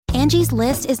Angie's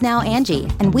List is now Angie,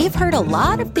 and we've heard a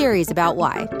lot of theories about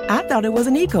why. I thought it was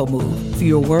an eco move.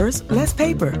 Fewer words, less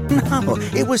paper. No,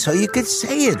 it was so you could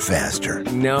say it faster.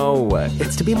 No,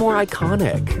 it's to be more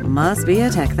iconic. Must be a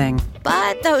tech thing.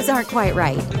 But those aren't quite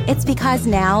right. It's because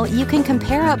now you can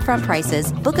compare upfront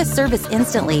prices, book a service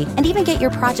instantly, and even get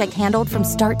your project handled from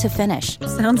start to finish.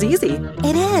 Sounds easy.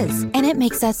 It is, and it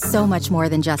makes us so much more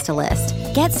than just a list.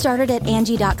 Get started at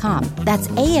Angie.com. That's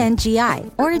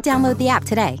ANGI, or download the app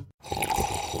today.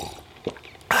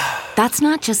 That's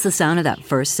not just the sound of that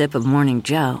first sip of Morning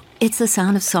Joe. It's the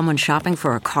sound of someone shopping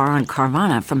for a car on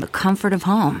Carvana from the comfort of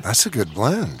home. That's a good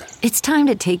blend. It's time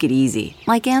to take it easy,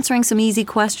 like answering some easy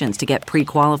questions to get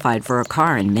pre-qualified for a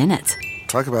car in minutes.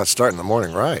 Talk about starting the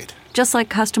morning right. Just like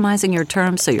customizing your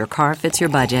terms so your car fits your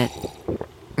budget.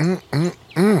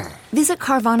 Visit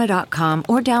Carvana.com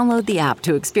or download the app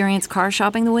to experience car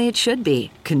shopping the way it should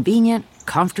be. Convenient,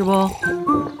 comfortable.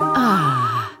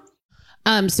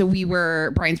 So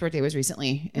Brian's birthday was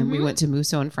recently, and we went to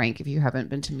Musso and Frank. If you haven't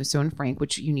been to Musso and Frank,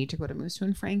 which you need to go to Musso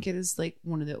and Frank, it is like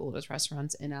one of the oldest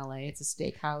restaurants in LA. It's a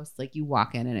steakhouse. Like you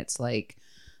walk in and it's like,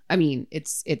 I mean,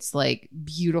 it's like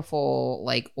beautiful,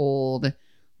 like old,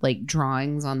 like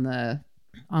drawings on the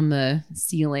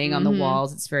ceiling, on the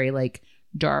walls. It's very like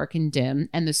dark and dim.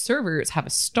 And the servers have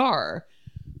a star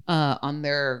on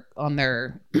their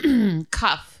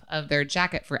cuff of their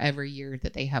jacket for every year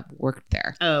that they have worked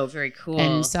there. Oh, very cool.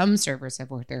 And some servers have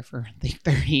worked there for like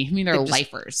 30. I mean, they're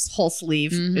lifers. Whole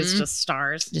sleeve is just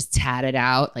stars. Just tatted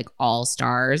out, like all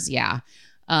stars. Yeah.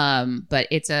 But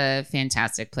it's a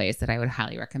fantastic place that I would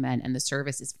highly recommend. And the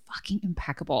service is fucking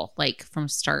impeccable, like from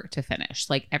start to finish.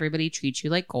 Like everybody treats you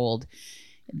like gold.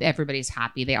 Everybody's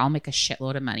happy. They all make a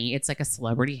shitload of money. It's like a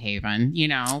celebrity haven, you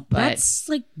know. But that's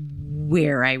like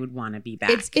where I would want to be back.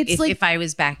 It's like if I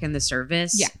was back in the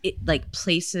service. Yeah, like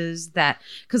places that,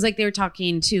 because like they were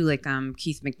talking to like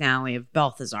Keith McNally of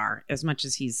Balthazar. As much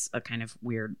as he's a kind of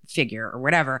weird figure or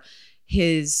whatever,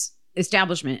 his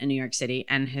establishment in New York City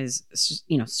and his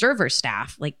server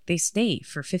staff, like they stay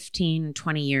for 15,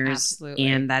 20 years. Absolutely.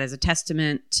 And that is a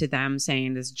testament to them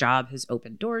saying this job has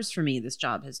opened doors for me. This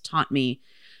job has taught me,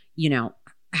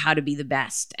 how to be the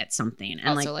best at something. And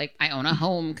also like I own a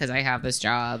home because I have this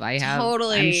job. I have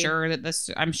totally.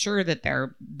 I'm sure that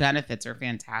their benefits are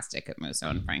fantastic at Musso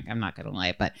and Frank. I'm not gonna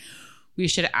lie, but we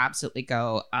should absolutely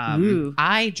go.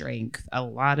 I drank a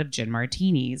lot of gin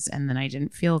martinis and then I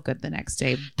didn't feel good the next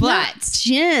day. But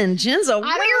gin's a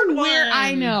weird one.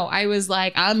 I know. I was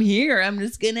like, I'm here. I'm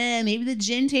just gonna, maybe the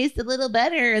gin tastes a little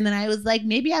better. And then I was like,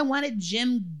 maybe I wanted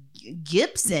Jim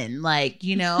Gibson. Like,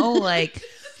 like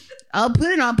I'll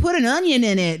put an onion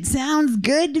in it. Sounds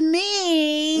good to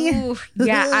me. Ooh,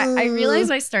 yeah, I realize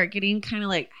I start getting kind of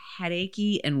like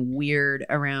headachy and weird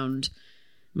around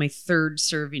my third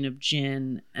serving of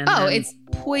gin. And it's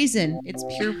poison. It's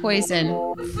pure poison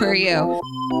for you.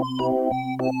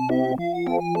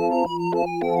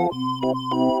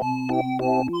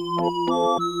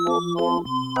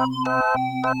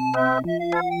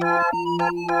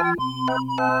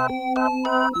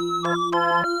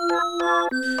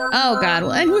 Oh God.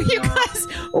 Well, anyway, you guys,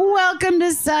 welcome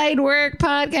to Side Work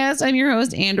Podcast. I'm your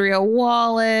host, Andrea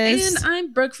Wallace. And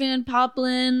I'm Brooke Van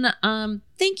Poplin.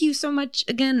 Thank you so much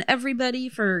again, everybody,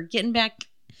 for getting back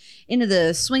into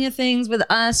the swing of things with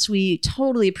us. We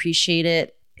totally appreciate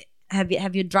it.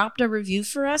 Have you dropped a review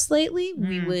for us lately?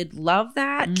 We would love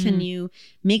that. Can you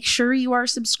make sure you are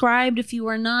subscribed? If you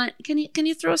are not, can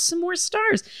you throw us some more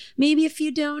stars? Maybe if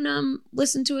you don't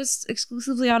listen to us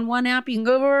exclusively on one app, you can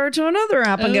go over to another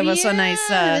app and give us a nice.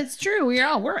 That's true.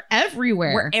 We're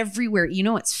everywhere. We're everywhere. You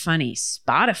know what's funny?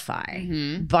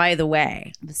 Spotify, by the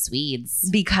way, the Swedes,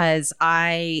 because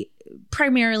I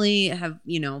primarily have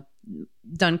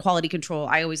done quality control.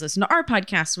 I always listen to our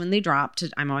podcasts when they drop.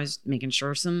 I'm always making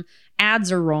sure some ads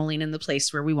are rolling in the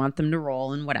place where we want them to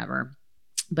roll and whatever.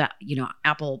 But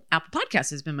Apple Podcasts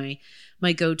has been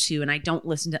my go-to, and I don't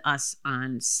listen to us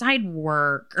on Side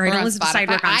Work, or I don't listen to Side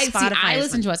Work on Spotify. I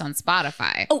listen to us on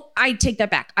Spotify. Oh, I take that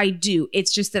back. I do.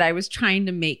 It's just that I was trying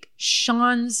to make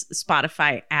Sean's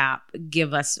Spotify app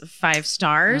give us 5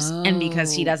 stars, and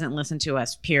because he doesn't listen to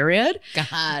us, period.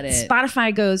 Got it.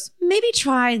 Spotify goes, maybe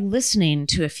try listening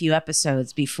to a few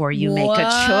episodes before you make a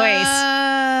choice.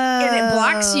 And it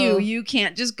blocks you. You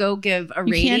can't just go give a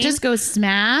rating. You can't just go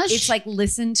smash. It's like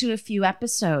listen to a few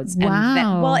episodes.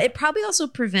 Wow. And it probably also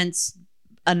prevents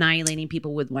annihilating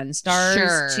people with 1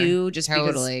 stars too, just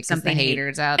totally because something the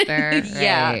haters out there.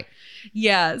 Yeah. Right.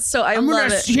 Yeah, so I'm gonna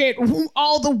love it. shit.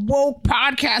 All the woke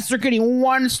podcasts are getting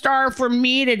 1 star from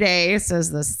me today,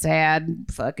 says the sad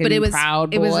fucking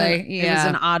proud boy. It was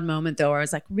an odd moment though, where I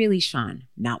was like, really, Sean?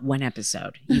 Not 1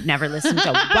 episode. You've never listened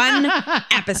to 1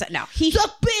 episode. No,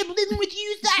 Suck babe living with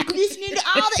you, Zach, listening to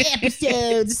all the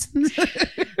episodes.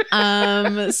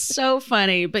 So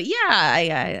funny. But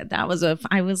yeah, I was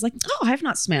like, oh, I've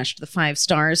not smashed the 5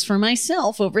 stars for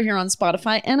myself over here on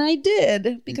Spotify, and I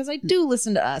did, because I do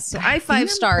listen to us. So I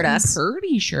 5-starred us. I'm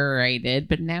pretty sure I did,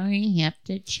 but now I have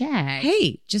to check.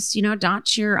 Hey, just,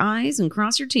 dot your I's and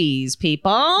cross your T's,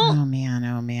 people. Oh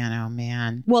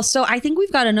man. Well, so I think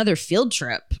we've got another field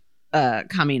trip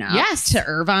coming up. Yes. To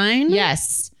Irvine.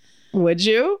 Yes. Would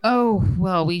you? Oh,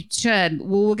 well, we should.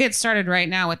 Well, we'll get started right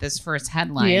now with this first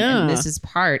headline. Yeah. And this is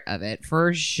part of it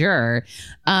for sure.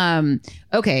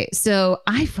 Okay, so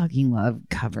I fucking love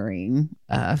covering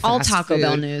all Taco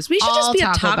Bell news. We should just be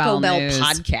a Taco Bell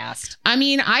podcast. I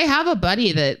mean, I have a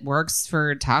buddy that works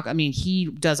for Taco. I mean, he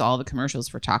does all the commercials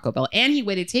for Taco Bell, and he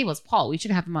waited tables. Paul, we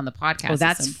should have him on the podcast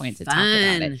at some point to talk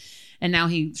about it. And now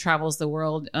he travels the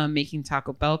world making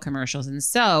Taco Bell commercials. And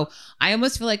so I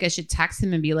almost feel like I should text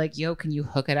him and be like, yo, can you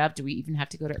hook it up? Do we even have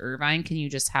to go to Irvine? Can you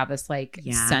just have us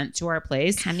sent to our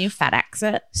place? Can you FedEx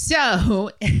it?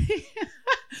 So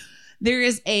there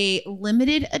is a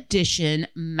limited edition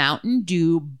Mountain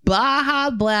Dew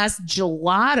Baja Blast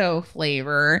gelato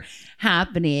flavor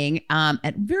happening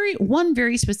at one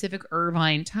very specific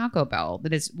Irvine Taco Bell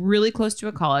that is really close to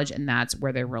a college, and that's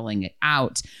where they're rolling it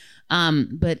out.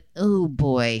 But oh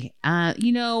boy, I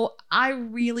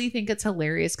really think it's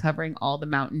hilarious covering all the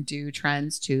Mountain Dew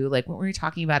trends too. Like what were we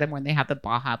talking about when they have the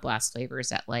Baja Blast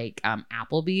flavors at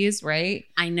Applebee's, right?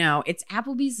 I know it's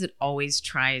Applebee's that always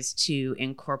tries to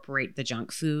incorporate the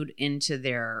junk food into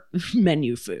their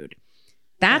menu food.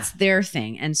 That's their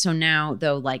thing. And so now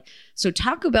though, so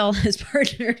Taco Bell has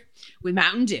partnered with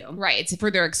Mountain Dew. Right. It's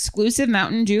for their exclusive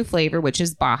Mountain Dew flavor, which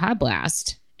is Baja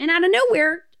Blast. And out of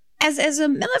nowhere, as a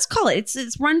let's call it,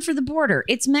 it's run for the border.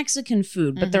 It's Mexican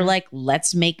food, but they're like,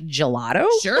 let's make gelato.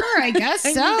 Sure, I guess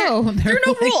so. There are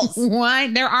no rules.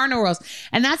 Why? There are no rules,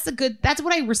 and that's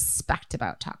what I respect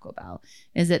about Taco Bell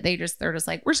is that they're just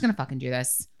like, we're just gonna fucking do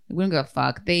this. We don't give a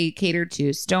fuck. They cater to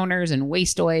stoners and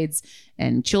wastoids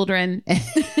and children.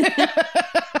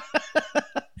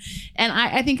 And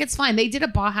I think it's fine. They did a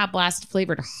Baja Blast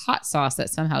flavored hot sauce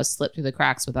that somehow slipped through the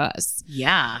cracks with us.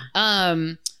 Yeah.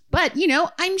 But,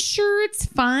 I'm sure it's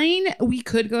fine. We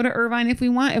could go to Irvine if we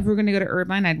want. If we're going to go to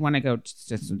Irvine, I'd want to go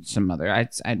to some other.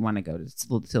 I'd want to go to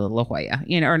La Jolla,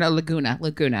 or no,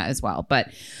 Laguna as well. But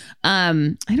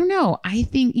I don't know. I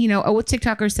think, a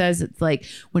TikToker says it's like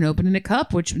when opening a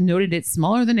cup, which noted it's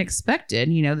smaller than expected.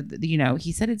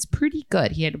 He said it's pretty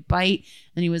good. He had a bite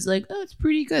and he was like, oh, it's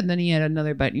pretty good. And then he had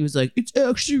another bite and he was like, it's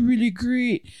actually really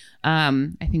great.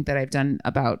 I think that I've done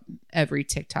about every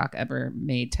TikTok ever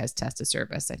made test a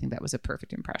service. I think that was a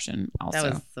perfect impression.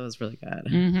 Also, that was really good.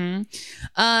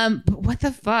 Mm-hmm. But what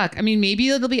the fuck? I mean, maybe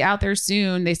it'll be out there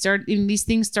soon. These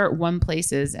things start one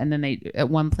place and then they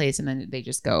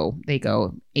just go. They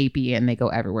go AP and they go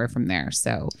everywhere from there.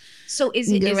 So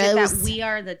is it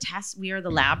that we are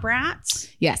the lab rats?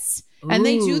 Yes. Ooh. And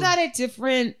they do that at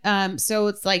different. So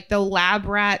it's like the lab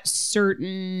rat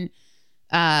certain.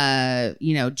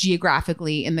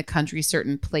 Geographically in the country,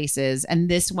 certain places. And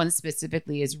this one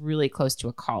specifically is really close to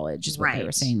a college is what they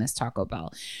were saying, this Taco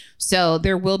Bell. So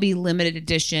there will be limited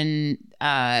edition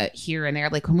here and there.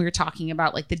 Like when we were talking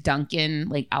about the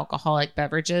Dunkin' alcoholic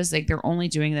beverages, they're only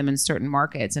doing them in certain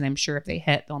markets. And I'm sure if they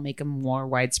hit, they'll make them more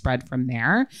widespread from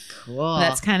there. Cool.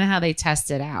 That's kind of how they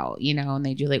test it out, and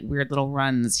they do weird little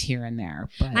runs here and there.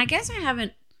 But I guess I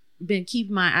haven't been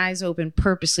keeping my eyes open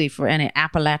purposely for any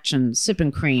Appalachian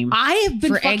sipping cream. I have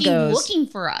been fucking Eggos. looking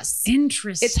for us.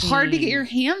 Interesting. It's hard to get your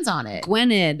hands on it.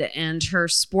 Gwynedd and her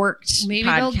sport Maybe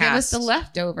podcast. They'll give us the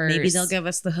leftovers. Maybe they'll give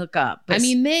us the hookup. I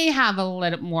mean, they have a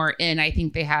little more in. I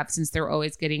think they have, since they're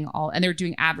always getting and they're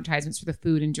doing advertisements for the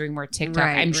food and doing more TikTok.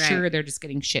 I'm sure they're just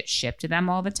getting shit shipped to them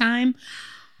all the time.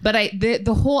 But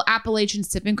the whole Appalachian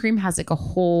sipping cream has a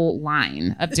whole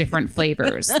line of different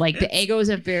flavors. The Eggo is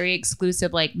a very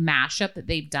exclusive mashup that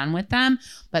they've done with them.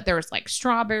 But there's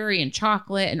strawberry and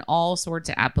chocolate and all sorts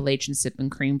of Appalachian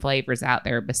sipping cream flavors out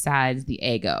there besides the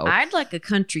Eggo. I'd like a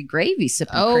country gravy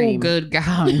sipping cream. Oh, good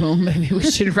God. Well, maybe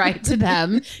we should write to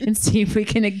them and see if we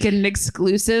can get an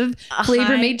exclusive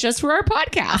flavor made just for our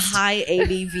podcast. A high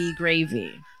ABV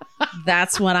gravy.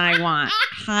 That's what I want.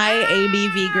 High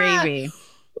ABV gravy.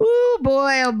 Oh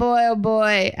boy, oh boy, oh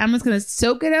boy. I'm just gonna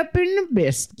soak it up in the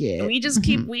biscuit. We just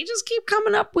keep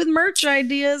coming up with merch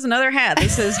ideas. Another hat that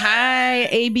says high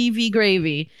ABV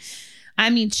gravy. I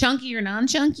mean, chunky or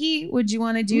non-chunky? Would you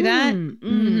want to do that?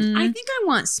 I think I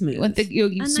want smooth. Want the A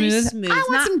smooth? nice smooth. I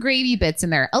want some gravy bits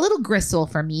in there. A little gristle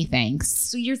for me, thanks.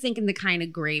 So you're thinking the kind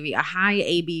of gravy, a high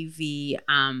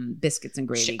ABV biscuits and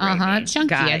gravy. Chunky.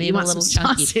 Got it. I need You a want little some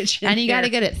chunky, sausage in and you got to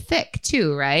there. get it thick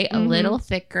too, right? A little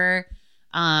thicker.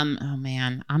 Oh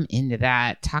man, I'm into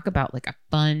that. Talk about like a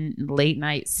fun late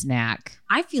night snack.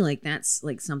 I feel like that's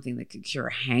like something that could cure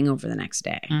a hangover the next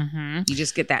day. Mm-hmm. You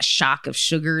just get that shock of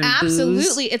sugar and Absolutely,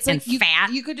 booze it's like and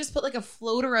fat. You could just put like a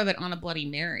floater of it on a Bloody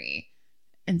Mary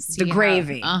and see The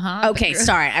gravy. Okay, sorry.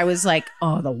 sorry. I was like,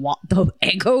 oh, the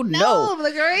Eggo. No,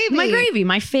 the gravy. my gravy,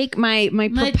 my fake, my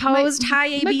proposed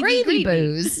high ABV my gravy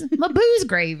booze. My booze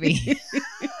gravy.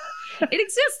 It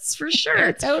exists for sure.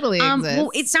 It totally exists.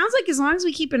 Well, it sounds like as long as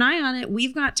we keep an eye on it,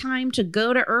 we've got time to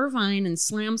go to Irvine and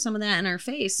slam some of that in our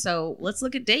face. So let's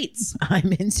look at dates.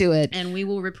 I'm into it. And we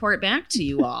will report back to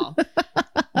you all.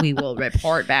 We will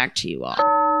report back to you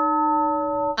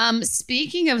all.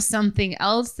 Speaking of something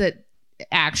else that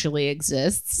actually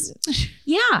exists.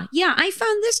 Yeah. I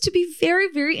found this to be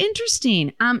very, very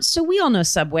interesting. So we all know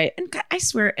Subway, and I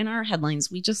swear in our headlines,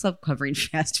 we just love covering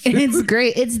fast food. It's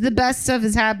great. It's the best stuff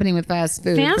is happening with fast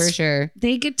food for sure.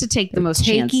 They get to take the most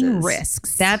Taking chances.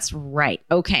 risks. That's right.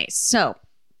 Okay, so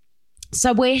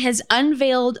Subway has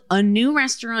unveiled a new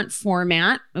restaurant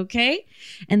format, okay?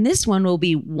 And this one will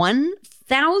be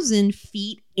 1,000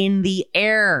 feet in the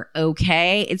air,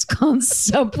 okay? It's called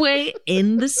Subway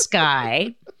in the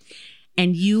Sky.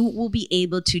 And you will be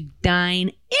able to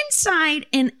dine inside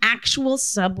an actual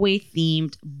Subway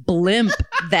themed blimp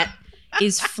that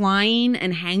is flying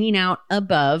and hanging out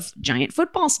above giant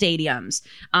football stadiums.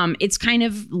 It's kind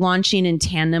of launching in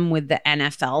tandem with the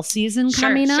NFL season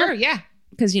coming up. Sure, yeah.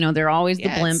 Because, they're always the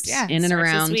blimps in and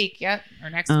around. This week, yep. Or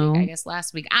next week, I guess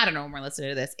last week. I don't know when we're listening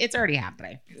to this. It's already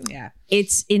happening. Yeah.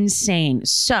 It's insane.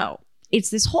 So it's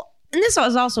this whole, and this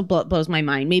also blows my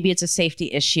mind. Maybe it's a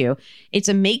safety issue. It's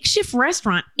a makeshift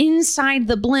restaurant inside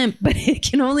the blimp, but it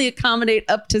can only accommodate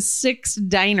up to 6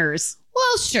 diners.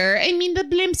 Well, sure. I mean, the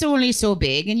blimp's only so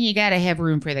big, and you got to have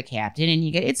room for the captain, and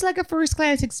it's like a first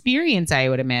class experience, I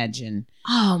would imagine.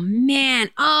 Oh man!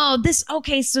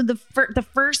 Okay. So the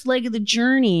first leg of the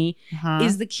journey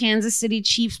is the Kansas City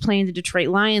Chiefs playing the Detroit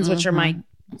Lions, which are my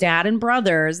dad and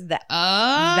brothers.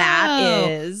 That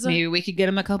is. Maybe we could get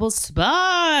them a couple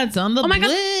spots on the blimp.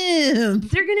 God.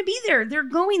 They're gonna be there. They're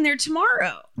going there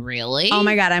tomorrow. Really? Oh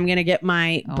my God! I'm gonna get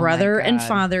my brother my and God.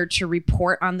 father to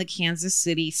report on the Kansas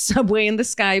City Subway in the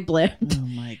Sky blimp. Oh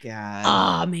my God.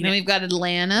 Oh man! Then we've got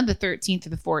Atlanta, the 13th to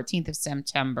the 14th of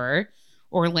September.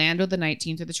 Orlando, the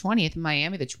 19th to the 20th.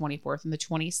 Miami, the 24th and the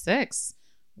 26th.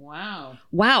 Wow.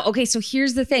 Okay, so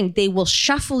here's the thing. They will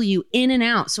shuffle you in and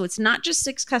out. So it's not just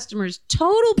 6 customers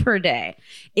total per day.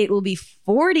 It will be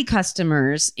 40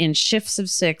 customers in shifts of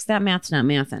 6. That math's not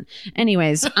mathin'.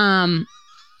 Anyways,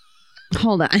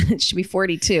 hold on. It should be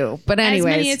 42. But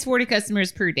anyways. As many as 40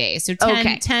 customers per day. So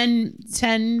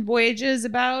 10 voyages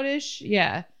about-ish.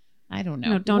 Yeah. I don't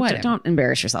know. No, don't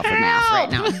embarrass yourself with math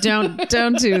right now.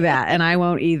 Don't do that, and I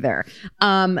won't either.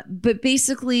 But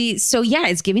basically, so yeah,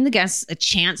 it's giving the guests a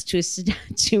chance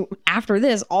to after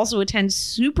this also attend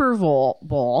Super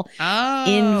Bowl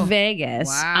in Vegas.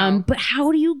 Wow. But how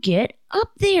do you get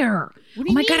up there? What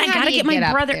do you mean, God, I how gotta do you get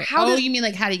my brother. There? You mean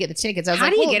like how do you get the tickets? I was How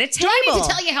like, do you get a table? Do I need to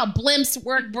tell you how blimps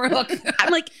work, Brooke? I'm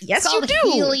like, yes, it's you called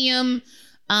do. Helium.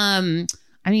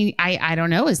 I mean, I don't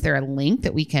know. Is there a link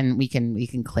that we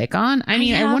can click on? I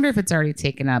mean, I wonder if it's already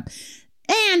taken up.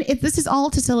 And if this is all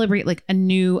to celebrate like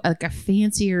a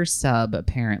fancier sub,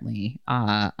 apparently,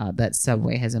 that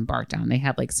Subway has embarked on. They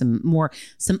have like some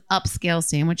upscale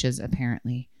sandwiches,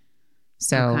 apparently.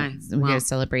 So we got to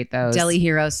celebrate those. Deli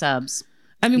Hero subs.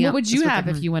 I mean, what would you have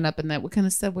if you went up in that? What kind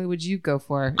of Subway would you go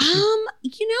for?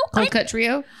 Cold cut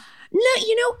trio?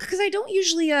 No, because I don't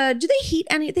usually. Do they heat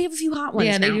any? They have a few hot ones.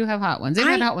 Yeah, they now. do have hot ones. They've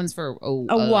had hot ones for a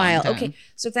while. Time. Okay,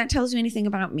 so if that tells you anything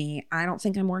about me, I don't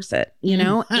think I'm worth it.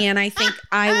 And I think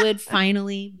I would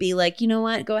finally be like, you know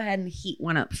what? Go ahead and heat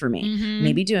one up for me. Mm-hmm.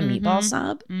 Maybe do a meatball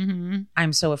sub. Mm-hmm.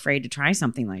 I'm so afraid to try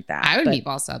something like that. I would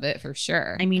meatball sub it for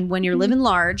sure. I mean, when you're living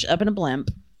large up in a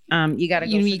blimp, you got to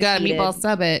go. You got to meatball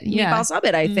sub it. Yeah, meatball sub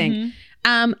it. I think.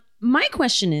 My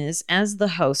question is, as the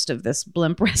host of this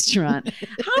blimp restaurant,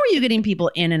 how are you getting people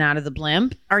in and out of the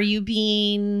blimp? Are you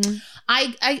being...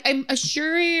 I'm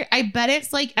sure, I bet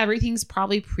it's like everything's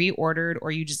probably pre-ordered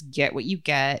or you just get what you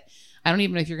get. I don't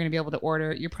even know if you're going to be able to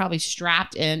order. You're probably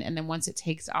strapped in, and then once it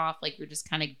takes off, like you're just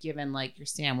kind of given like your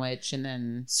sandwich, and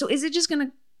then. So is it just going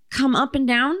to come up and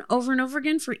down over and over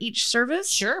again for each service?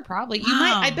 Sure, probably. Wow. You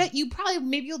might. I bet you probably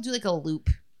maybe you'll do like a loop.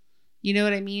 You know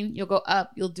what I mean? You'll go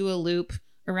up. You'll do a loop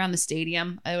around the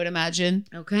stadium. I would imagine.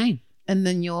 Okay. And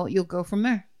then you'll go from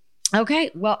there.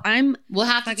 Okay. Well, we'll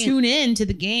have to tune in to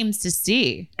the games to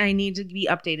see. I need to be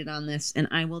updated on this, and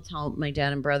I will tell my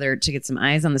dad and brother to get some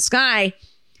eyes on the sky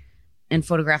and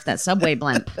photograph that subway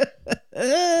blimp.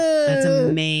 That's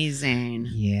amazing.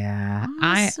 Yeah.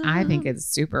 Awesome. I think it's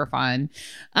super fun.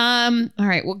 All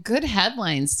right. Well, good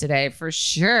headlines today for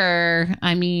sure.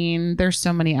 I mean, there's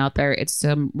so many out there. It's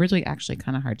really actually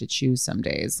kind of hard to choose some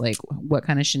days, like what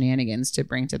kind of shenanigans to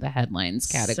bring to the headlines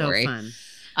category. So fun.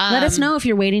 Let us know if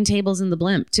you're waiting tables in the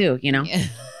blimp too, you know.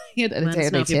 Let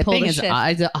us know if you pulled a shift.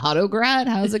 Is it Autograd?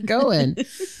 How's it going?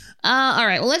 All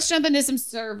right. Well, let's jump into some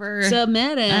server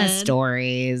submitted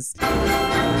stories.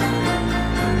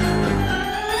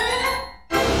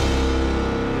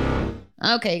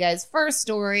 Okay, guys. First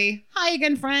story. Hi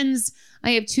again, friends.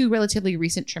 I have 2 relatively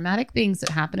recent traumatic things that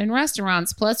happen in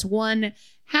restaurants, plus 1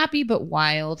 happy but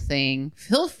wild thing.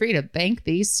 Feel free to bank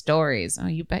these stories. Oh,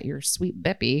 you bet your sweet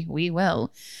Bippy we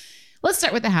will. Let's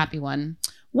start with the happy one.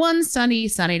 One sunny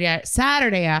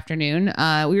Saturday afternoon,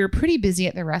 we were pretty busy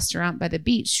at the restaurant by the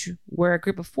beach where a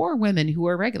group of 4 women who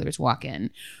were regulars walk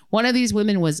in. One of these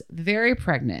women was very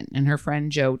pregnant, and her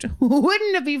friend joked,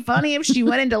 "Wouldn't it be funny if she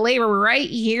went into labor right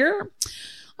here?"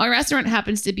 Our restaurant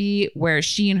happens to be where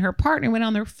she and her partner went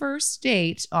on their first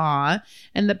date. Aw.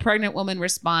 And the pregnant woman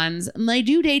responds, "My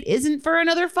due date isn't for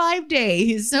another 5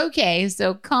 days." Okay,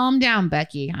 so calm down,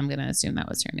 Becky. I'm going to assume that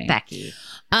was her name. Becky.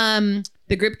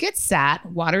 The group gets sat,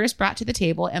 water is brought to the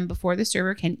table, and before the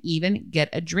server can even get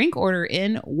a drink order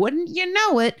in, wouldn't you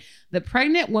know it, the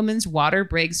pregnant woman's water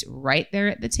breaks right there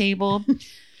at the table.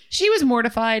 She was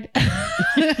mortified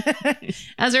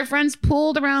as her friends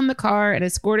pulled around the car and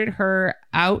escorted her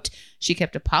out. She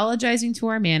kept apologizing to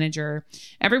our manager.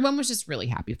 Everyone was just really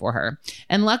happy for her.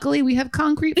 And luckily, we have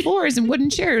concrete floors and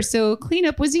wooden chairs, so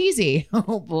cleanup was easy.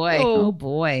 Oh, boy. Oh,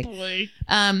 boy.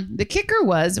 The kicker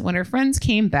was when her friends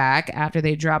came back after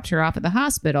they dropped her off at the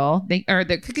hospital. Her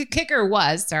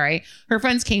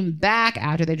friends came back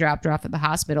after they dropped her off at the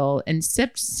hospital and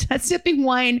sipping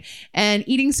wine and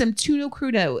eating some tuna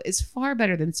crudo is far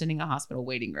better than sitting in a hospital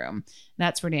waiting room.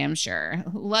 That's for damn sure.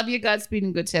 Love you, Godspeed,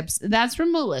 and good tips. That's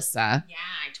from Melissa. Yeah,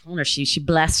 I told her she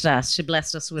blessed us. She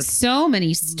blessed us with so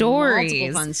many stories.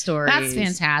 Multiple fun stories. That's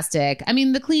fantastic. I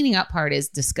mean, the cleaning up part is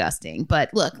disgusting,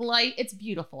 but look, life, it's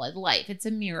beautiful. Life, it's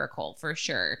a miracle for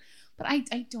sure. But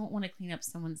I don't want to clean up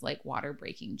someone's like water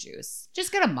breaking juice.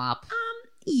 Just get a mop.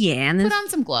 Yeah, and then put on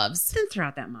some gloves. Then throw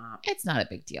out that mop. It's not a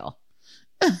big deal.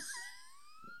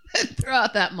 Throw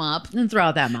out that mop.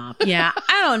 Yeah,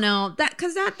 I don't know that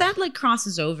because that like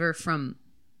crosses over from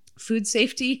food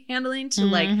safety handling to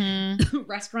like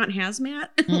restaurant hazmat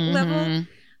level.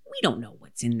 We don't know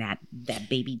what's in that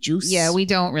baby juice. Yeah, we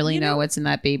don't really know what's in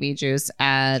that baby juice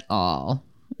at all.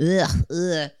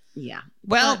 Ugh. Yeah.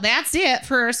 Well, that's it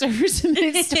for our server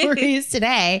submitted stories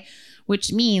today,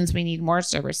 which means we need more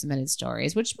server submitted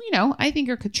stories, which, I think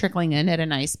are trickling in at a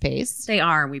nice pace. They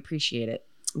are. We appreciate it.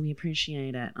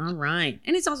 All right.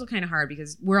 And it's also kind of hard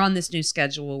because we're on this new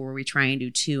schedule where we try and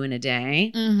do 2 in a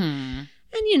day. Mm-hmm.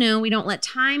 And, we don't let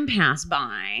time pass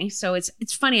by. So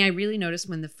it's funny. I really noticed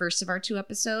when the first of our 2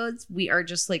 episodes, we are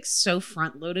just like so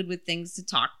front loaded with things to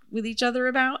talk with each other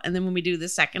about. And then when we do the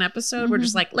second episode, we're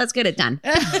just like, let's get it done.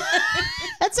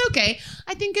 That's okay.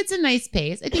 I think it's a nice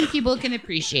pace. I think people can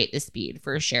appreciate the speed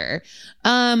for sure.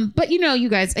 But you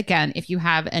guys, again, if you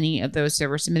have any of those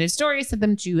server submitted stories, send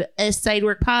them to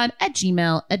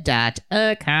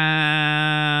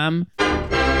sideworkpod@gmail.com.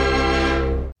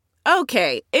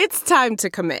 Okay, it's time to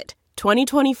commit.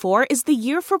 2024 is the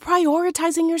year for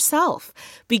prioritizing yourself.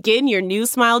 Begin your new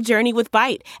smile journey with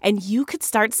Byte, and you could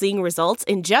start seeing results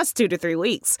in just 2 to 3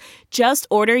 weeks. Just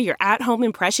order your at-home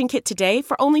impression kit today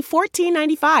for only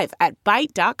 $14.95 at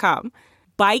Byte.com.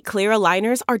 Byte clear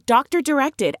aligners are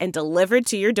doctor-directed and delivered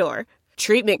to your door.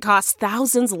 Treatment costs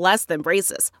thousands less than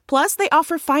braces. Plus, they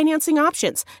offer financing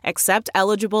options, accept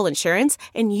eligible insurance,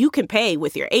 and you can pay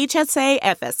with your HSA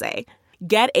FSA.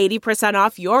 Get 80%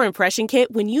 off your impression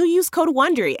kit when you use code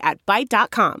WONDERY at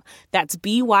Byte.com. That's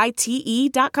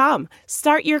BYTE.com.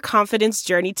 Start your confidence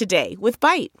journey today with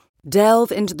Byte.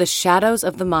 Delve into the shadows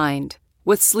of the mind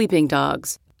with Sleeping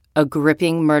Dogs, a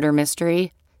gripping murder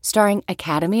mystery starring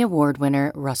Academy Award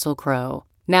winner Russell Crowe.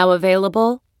 Now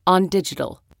available on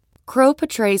digital. Crowe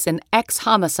portrays an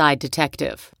ex-homicide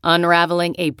detective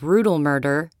unraveling a brutal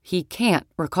murder he can't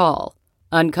recall.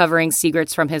 Uncovering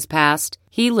secrets from his past,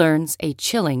 he learns a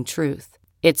chilling truth.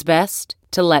 It's best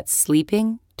to let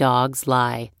sleeping dogs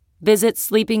lie. Visit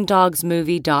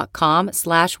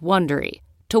sleepingdogsmovie.com/Wondery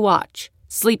to watch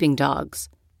Sleeping Dogs,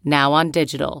 now on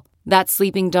digital. That's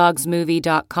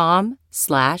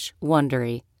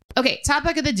sleepingdogsmovie.com/Wondery. Okay,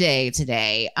 topic of the day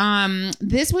today.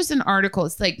 This was an article.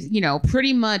 It's like,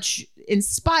 pretty much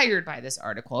inspired by this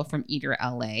article from Eater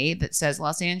LA that says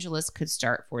Los Angeles could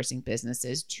start forcing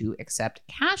businesses to accept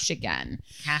cash again.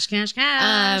 Cash. Cash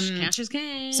is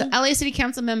king. So LA City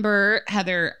Council member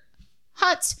Heather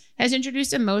Hutt has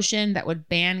introduced a motion that would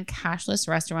ban cashless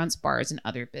restaurants, bars, and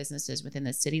other businesses within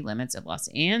the city limits of Los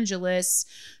Angeles.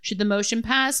 Should the motion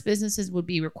pass, businesses would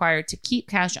be required to keep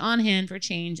cash on hand for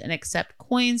change and accept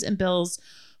coins and bills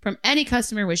from any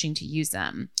customer wishing to use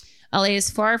them. LA is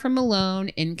far from alone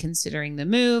in considering the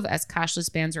move, as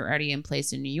cashless bans are already in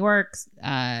place in New York,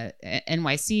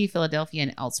 NYC, Philadelphia,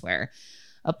 and elsewhere.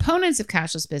 Opponents of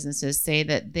cashless businesses say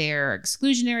that they're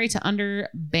exclusionary to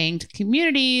underbanked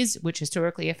communities, which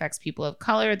historically affects people of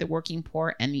color, the working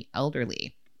poor, and the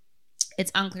elderly.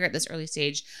 It's unclear at this early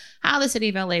stage how the city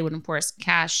of LA would enforce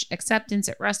cash acceptance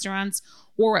at restaurants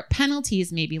or what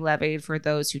penalties may be levied for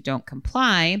those who don't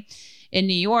comply. In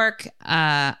New York,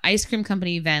 ice cream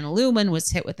company Van Leeuwen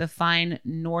was hit with a fine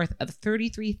north of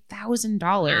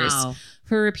 $33,000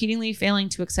 for repeatedly failing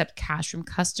to accept cash from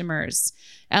customers.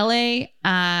 LA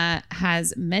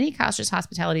has many cashless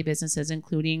hospitality businesses,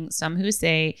 including some who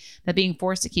say that being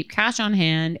forced to keep cash on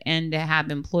hand and to have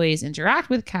employees interact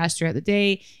with cash throughout the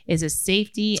day is a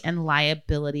safety and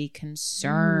liability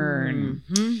concern.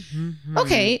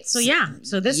 Okay, so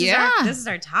this is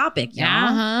our topic,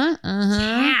 y'all.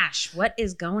 Cash. What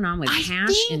is going on with cash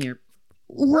in your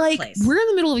workplace? We're in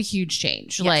the middle of a huge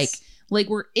change. Yes. Like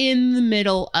we're in the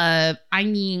middle of,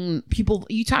 people,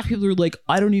 you talk to people who are like,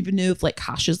 I don't even know if like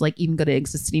cash is like even going to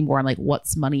exist anymore. And like,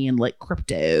 what's money and like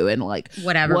crypto and like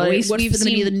whatever. What's going to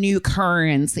be the new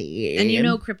currency?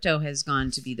 And crypto has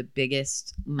gone to be the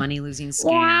biggest money losing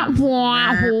scam.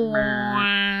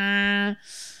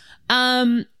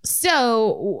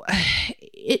 So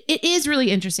it is really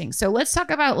interesting. So let's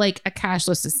talk about like a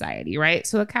cashless society, right?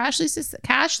 So a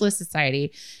cashless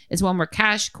society is one where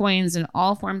cash, coins, and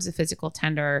all forms of physical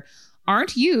tender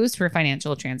aren't used for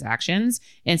financial transactions.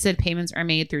 Instead, payments are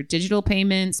made through digital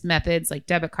payments methods like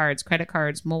debit cards, credit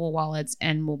cards, mobile wallets,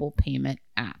 and mobile payment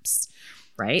apps.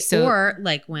 Right. So, or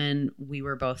like when we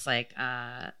were both like,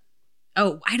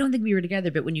 I don't think we were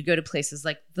together, but when you go to places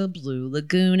like the Blue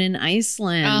Lagoon in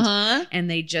Iceland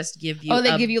and they just give you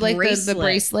give you like the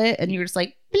bracelet and you're just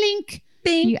like blink.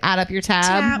 Bing. You add up your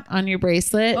tap on your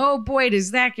bracelet. Oh boy,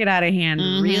 does that get out of hand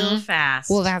real fast.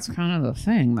 Well, that's kind of the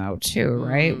thing though too,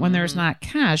 right? When there's not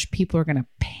cash, people are going to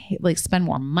pay, like spend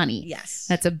more money. Yes.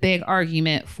 That's a big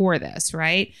argument for this,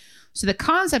 right? So the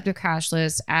concept of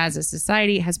cashless as a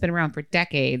society has been around for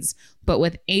decades, but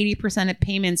with 80% of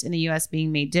payments in the U.S.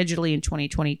 being made digitally in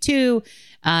 2022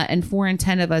 and 4 in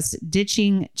 10 of us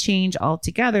ditching change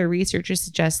altogether, researchers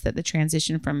suggest that the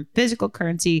transition from physical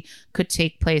currency could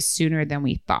take place sooner than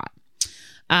we thought.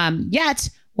 Yet,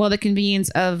 while the convenience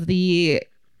of the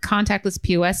contactless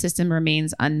POS system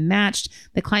remains unmatched,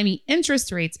 the climbing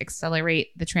interest rates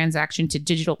accelerate the transaction to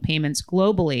digital payments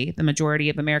globally. The majority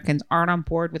of Americans aren't on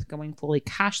board with going fully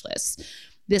cashless.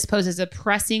 This poses a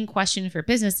pressing question for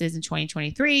businesses in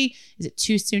 2023. Is it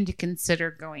too soon to consider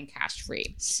going cash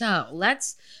free? So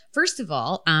let's, first of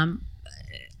all,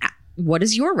 what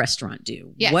does your restaurant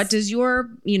do? Yes. What does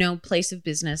your, place of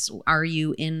business? Are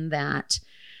you in that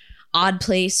odd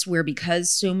place where, because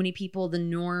so many people, the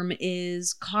norm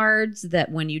is cards,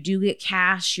 that when you do get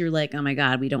cash, you're like, oh my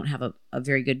God, we don't have a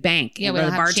very good bank. Yeah,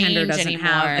 the bartender doesn't anymore.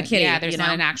 have a kitty. Yeah, there's not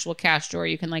an actual cash drawer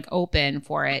you can like open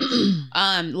for it.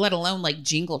 Let alone like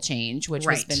jingle change, which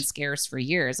has been scarce for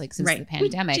years, like since the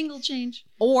pandemic. Jingle change.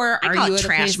 Or I call it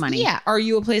trash money. Yeah. Are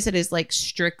you a place that is like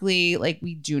strictly like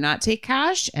we do not take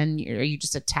cash? And are you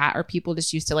just are people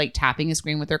just used to like tapping a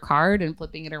screen with their card and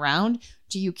flipping it around?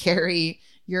 Do you carry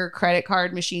your credit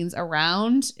card machines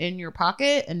around in your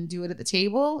pocket and do it at the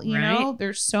table? You know,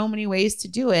 there's so many ways to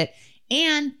do it.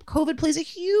 And COVID plays a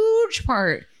huge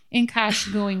part in cash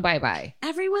going bye-bye.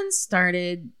 Everyone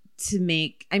started to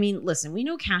make, listen, we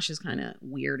know cash is kind of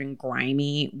weird and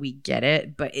grimy. We get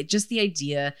it. But just the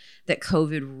idea that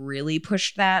COVID really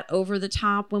pushed that over the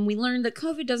top when we learned that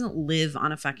COVID doesn't live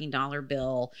on a fucking dollar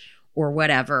bill or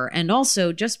whatever. And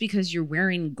also, just because you're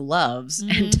wearing gloves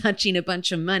and touching a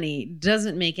bunch of money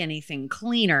doesn't make anything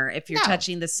cleaner if you're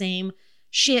touching the same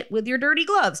shit with your dirty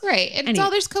gloves. Right. And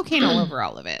there's cocaine all over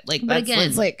all of it. Like, but again,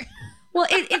 it's like, Well,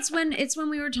 it's when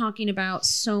we were talking about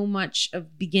so much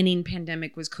of beginning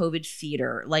pandemic was COVID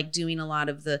theater, like doing a lot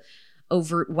of the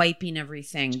overt wiping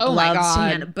everything. Oh my gloves,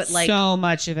 God. hand, but like so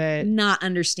much of it. not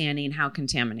understanding how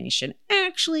contamination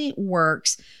actually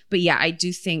works. But yeah, I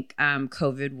do think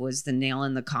COVID was the nail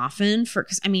in the coffin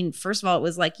because I mean, first of all, it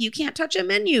was like, you can't touch a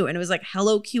menu. And it was like,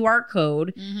 hello QR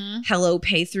code, hello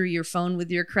pay through your phone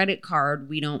with your credit card.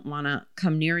 We don't want to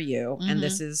come near you. And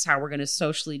this is how we're going to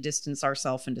socially distance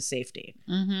ourselves into safety.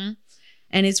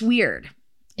 And it's weird.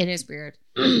 It is weird.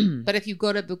 But if you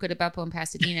go to Buca di Beppo in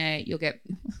Pasadena, you'll get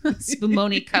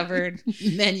spumoni covered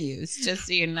menus, just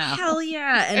so you know. Hell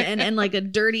yeah. And like a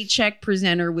dirty check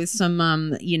presenter with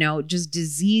some just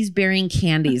disease bearing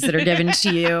candies that are given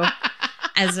to you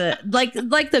as a like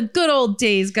the good old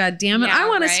days, god damn it. Yeah, I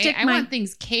want right? to I want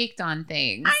things caked on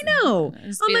things. I know.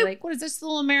 Just be like, what is this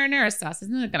little marinara sauce?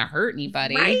 Isn't it gonna hurt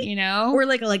anybody? Right? You know? Or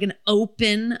like an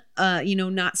open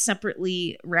not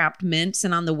separately wrapped mints,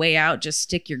 and on the way out just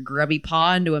stick your grubby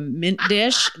paw into a mint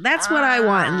dish. That's what I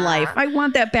want in life. I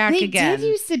want that back they again. did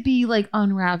used to be like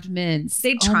unwrapped mints.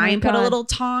 They'd try and put a little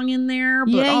tong in there,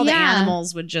 but all the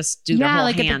animals would just do the whole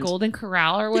like hand. at the Golden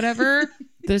Corral or whatever.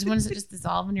 Those ones that just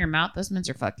dissolve in your mouth, those mints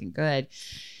are fucking good.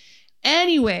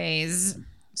 Anyways,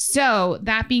 so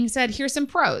that being said, here's some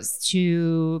pros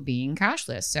to being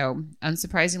cashless. So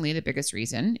unsurprisingly, the biggest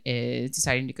reason is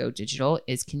deciding to go digital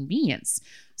is convenience.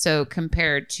 So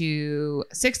compared to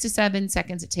 6 to 7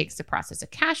 seconds it takes to process a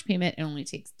cash payment, it only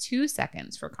takes 2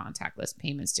 seconds for contactless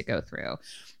payments to go through.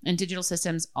 And digital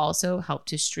systems also help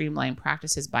to streamline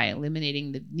practices by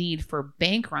eliminating the need for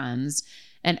bank runs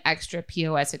and extra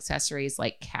POS accessories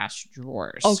like cash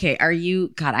drawers. Okay,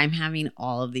 I'm having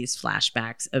all of these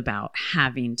flashbacks about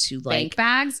having to bank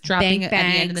bags dropping at the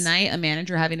end of the night, a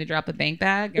manager having to drop a bank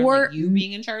bag, or like you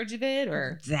being in charge of it,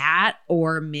 or that,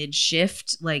 or mid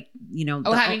shift,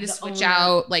 having to switch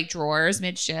out like drawers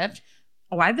mid shift.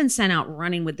 Oh, I've been sent out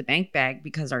running with the bank bag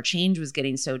because our change was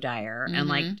getting so dire. And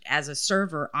like as a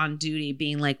server on duty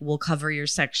being like, we'll cover your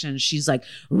section. She's like,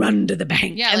 run to the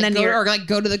bank. Yeah. And like then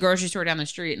go to the grocery store down the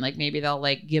street and like maybe they'll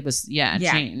like give us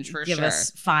change for give sure.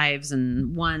 us 5s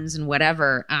and 1s and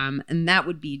whatever. And that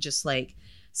would be just like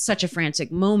such a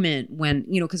frantic moment when,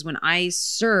 because when I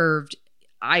served,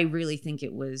 I really think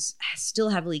it was still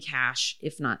heavily cash,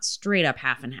 if not straight up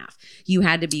half and half. You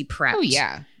had to be prepped. Oh,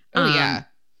 yeah. Yeah.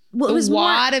 Well, it was a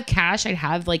lot of cash I'd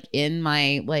have like in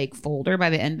my like folder by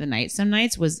the end of the night. Some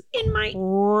nights was in my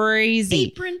crazy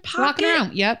apron pocket. Walking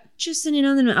around. Yep. Just sitting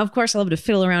on the. Of course, I love to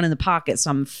fiddle around in the pocket, so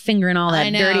I'm fingering all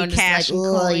that dirty cash. Like,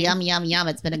 oh, yum yum yum!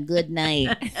 It's been a good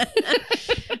night.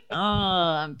 Oh,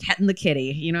 I'm petting the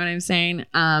kitty. You know what I'm saying?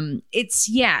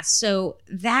 So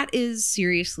that is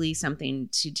seriously something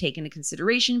to take into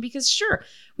consideration because sure,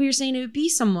 we were saying it would be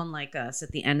someone like us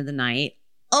at the end of the night.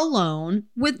 Alone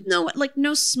with no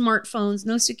smartphones,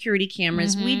 no security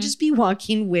cameras. We'd just be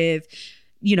walking with,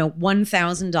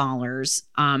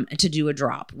 $1,000 to do a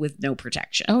drop with no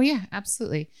protection. Oh yeah,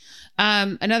 absolutely.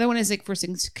 Another one is like for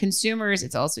consumers,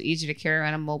 it's also easier to carry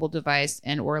around a mobile device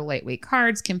and or lightweight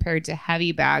cards compared to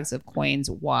heavy bags of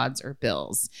coins, wads, or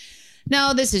bills.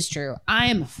 No, this is true.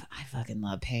 I fucking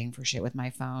love paying for shit with my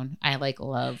phone. I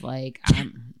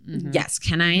Yes.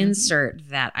 Can I insert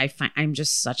that I'm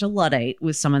just such a Luddite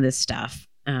with some of this stuff.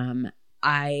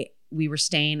 We were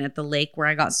staying at the lake where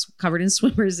I got covered in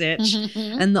swimmer's itch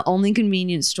and the only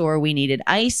convenience store we needed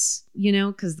ice,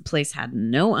 because the place had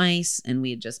no ice and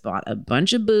we had just bought a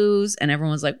bunch of booze and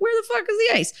everyone was like, where the fuck is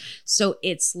the ice? So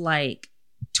it's like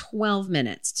 12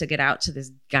 minutes to get out to this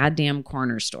goddamn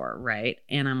corner store, right?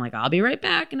 And I'm like, I'll be right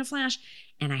back in a flash.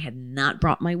 And I had not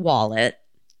brought my wallet.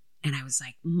 And I was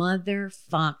like,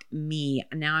 motherfuck me.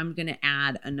 Now I'm going to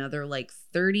add another like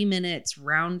 30 minutes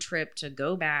round trip to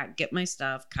go back, get my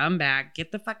stuff, come back,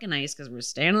 get the fucking ice because we're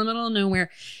staying in the middle of nowhere.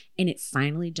 And it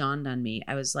finally dawned on me.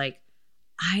 I was like,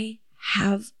 I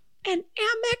have an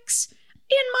Amex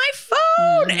in my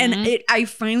phone. And I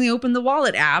finally opened the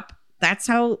wallet app. That's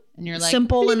how and you're like,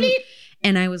 simple bleep, bleep.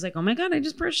 And I was like, oh my God, I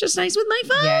just purchased ice with my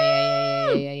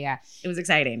phone. Yeah. It was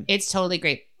exciting. It's totally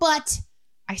great. But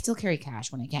I still carry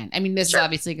cash when I can. I mean, this is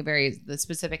obviously the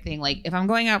specific thing. Like if I'm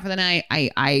going out for the night,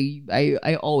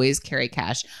 I always carry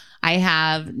cash. I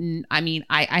have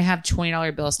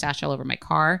 $20 bills stashed all over my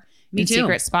car. Me in too.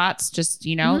 Secret spots, just,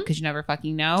 because you never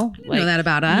fucking know. I didn't know that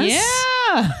about us.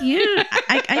 Yeah. Yeah.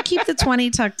 I keep the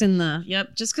 20 tucked in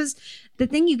just because the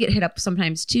thing you get hit up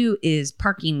sometimes too is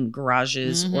parking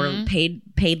garages or paid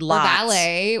lots. Or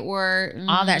valet or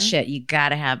all that shit. You got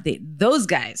to have those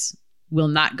guys will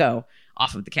not go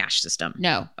off of the cash system.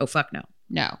 No. Oh, fuck no.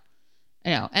 No. I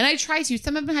know. And I try to.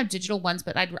 Some of them have digital ones,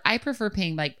 but I prefer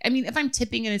paying if I'm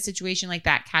tipping in a situation like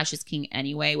that, cash is king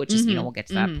anyway, which is, we'll get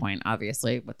to that point,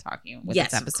 obviously, with talking with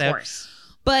this episode. Of course.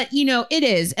 But, it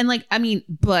is. And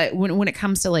but when it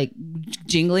comes to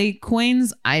jingly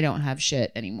coins, I don't have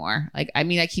shit anymore.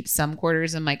 I keep some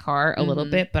quarters in my car a little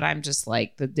bit, but I'm just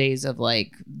the days of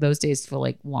those days feel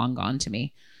long gone to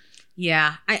me.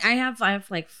 Yeah, I have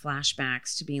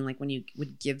flashbacks to being when you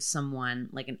would give someone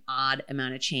an odd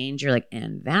amount of change, you're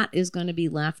and that is going to be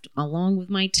left along with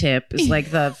my tip. Is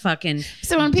the fucking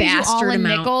someone pays you all in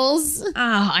nickels. Oh,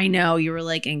 I know. You were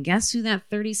and guess who that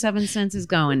 37 cents is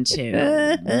going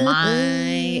to?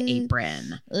 My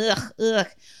apron. Ugh.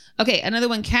 Okay, another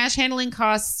one. Cash handling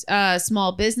costs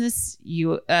small business,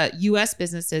 U.S.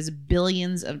 businesses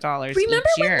billions of dollars. Remember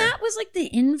each year. when that was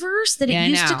the inverse? That it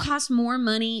used to cost more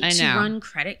money to run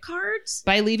credit cards?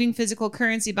 By leaving physical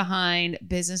currency behind,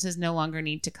 businesses no longer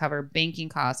need to cover banking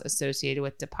costs associated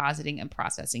with depositing and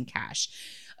processing cash.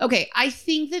 Okay, I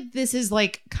think that this is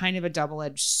kind of a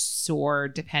double-edged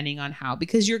sword depending on how,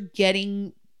 because you're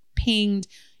getting pinged.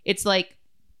 It's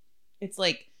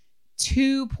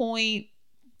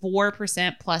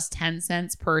 2.4% plus 10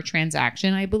 cents per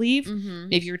transaction, I believe.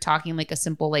 If you're talking a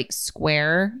simple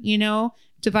Square,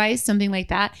 device, something like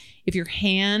that. If you're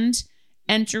hand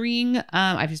entering,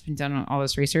 I've just been done all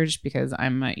this research because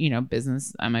I'm a,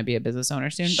 business. I might be a business owner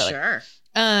soon. But sure.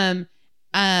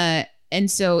 And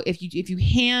so if you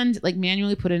hand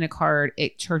manually put in a card,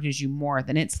 it charges you more.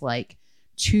 Then it's then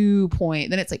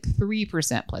it's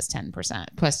 3% plus 10%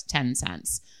 plus 10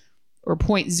 cents. Or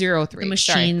 0.03. The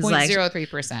machine's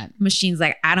 0.03%. Machine's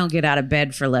I don't get out of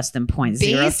bed for less than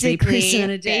 0.03%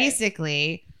 a day.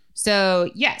 Basically. So,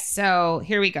 yes. So,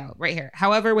 here we go. Right here.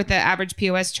 However, with the average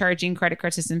POS charging credit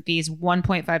card system fees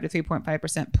 1.5 to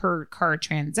 3.5% per card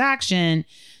transaction,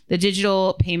 the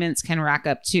digital payments can rack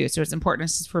up too. So, it's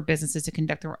important for businesses to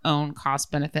conduct their own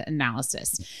cost-benefit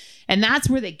analysis. And that's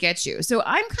where they get you. So,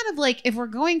 I'm kind of if we're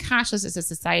going cashless as a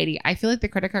society, I feel the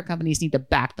credit card companies need to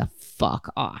back the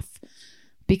fuck off.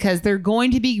 Because they're going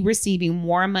to be receiving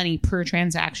more money per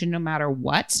transaction no matter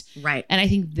what. Right. And I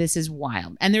think this is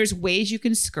wild. And there's ways you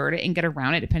can skirt it and get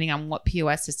around it depending on what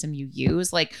POS system you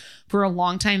use. For a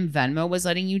long time, Venmo was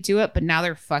letting you do it, but now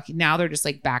they're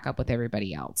just back up with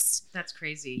everybody else. That's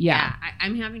crazy. Yeah.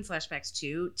 I'm having flashbacks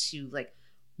too to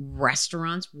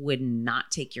restaurants would not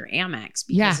take your Amex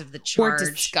because of the charge. Or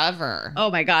Discover.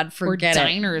 Oh my God, forget or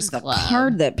Diners it. Club. The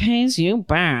card that pays you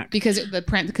back. Because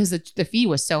the fee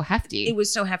was so hefty. It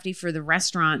was so hefty for the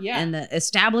restaurant and the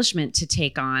establishment to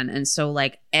take on. And so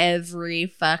every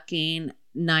fucking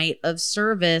night of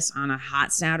service on a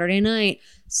hot Saturday night,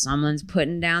 someone's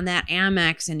putting down that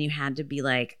Amex and you had to be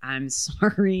I'm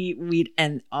sorry.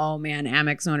 Oh man,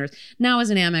 Amex owners. Now as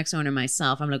an Amex owner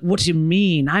myself, I'm what do you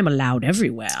mean? I'm allowed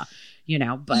everywhere, but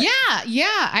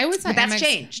yeah. I would say but that's Amex,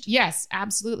 changed. Yes,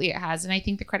 absolutely it has. And I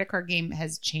think the credit card game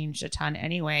has changed a ton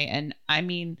anyway. And I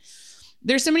mean,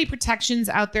 there's so many protections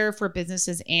out there for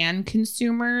businesses and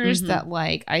consumers that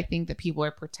I think that people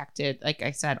are protected, like I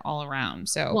said, all around.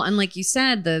 So well, and like you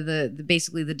said, the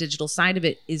basically the digital side of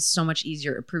it is so much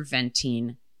easier at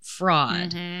preventing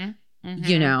fraud.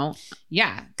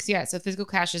 Yeah. So physical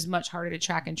cash is much harder to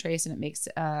track and trace, and it makes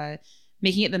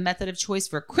making it the method of choice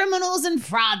for criminals and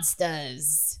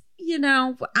fraudsters.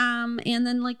 And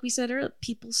then like we said earlier,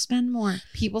 people spend more.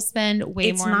 People spend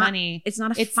way more money. It's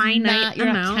not a finite You're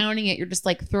amount. not counting it. You're just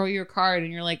throw your card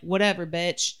and you're whatever,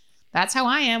 bitch. That's how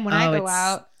I am when I go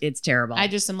out. It's terrible. I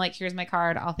just am here's my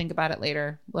card. I'll think about it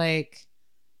later.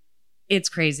 It's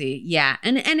crazy. Yeah.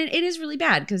 And it is really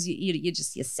bad because you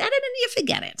set it and you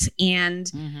forget it. And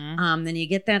then you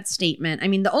get that statement. I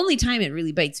mean, the only time it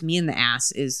really bites me in the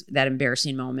ass is that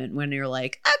embarrassing moment when you're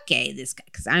okay, this guy,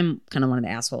 because I'm kind of one of the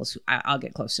assholes who I'll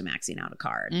get close to maxing out a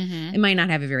card. It might not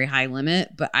have a very high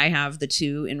limit, but I have the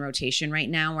 2 in rotation right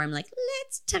now where I'm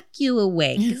let's tuck you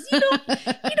away because you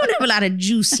don't have a lot of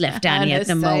juice left down here at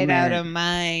the moment. Out of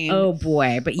mind. Oh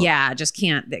boy. But yeah, just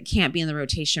can't be in the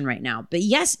rotation right now. But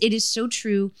yes, it is so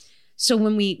true. So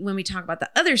when we talk about the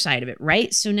other side of it,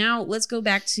 right? So now let's go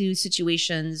back to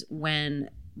situations when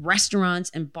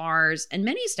restaurants and bars and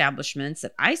many establishments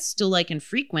that I still like and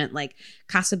frequent, like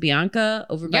Casabianca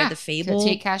over by the Fable,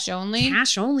 take cash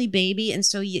only, baby. And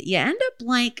so you end up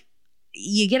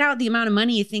you get out the amount of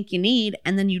money you think you need,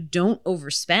 and then you don't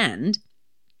overspend.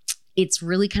 It's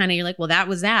really kind of, you're well, that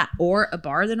was that. Or a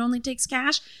bar that only takes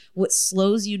cash. What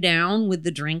slows you down with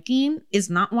the drinking is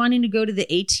not wanting to go to the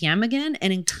ATM again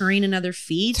and incurring another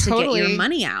fee to get your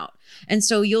money out. And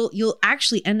so you'll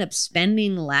actually end up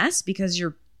spending less because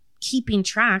you're keeping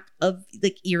track of,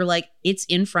 like, you're like, it's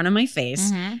in front of my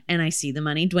face and I see the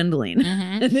money dwindling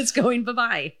and it's going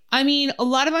bye-bye. I mean, a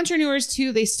lot of entrepreneurs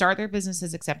too, they start their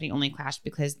businesses accepting only cash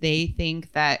because they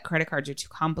think that credit cards are too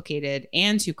complicated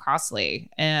and too costly.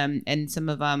 And some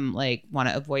of them like want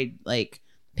to avoid like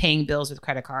paying bills with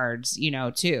credit cards, you know,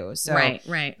 too. So,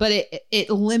 right. But it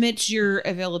limits your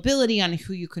availability on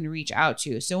who you can reach out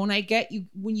to. So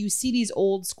when you see these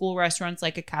old school restaurants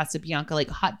like a Casabianca, like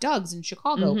Hot Dogs in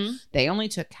Chicago, they only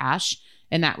took cash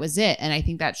and that was it. And I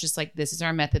think that's just like, this is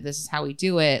our method. This is how we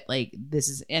do it. Like, this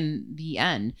is in the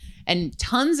end. And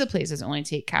tons of places only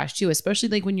take cash too, especially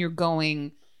like when you're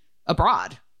going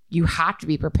abroad. You have to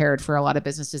be prepared for a lot of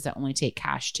businesses that only take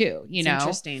cash too, you know?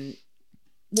 Interesting.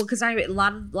 Well, because a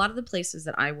lot of the places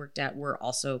that I worked at were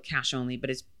also cash only, but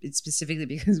it's specifically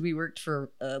because we worked for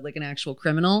like an actual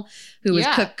criminal who was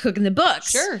cooking the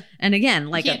books. Sure. And again,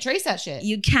 like, you can't trace that shit.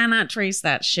 You cannot trace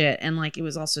that shit. And like, it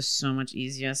was also so much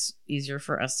easier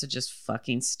for us to just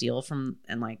fucking steal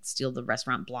the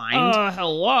restaurant blind. Oh,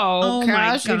 hello. Oh,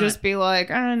 cash. my You God. just be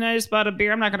like, I just bought a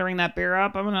beer. I'm not going to ring that beer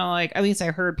up. I'm going to like, at least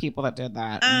I heard people that did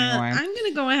that. Anyway. I'm going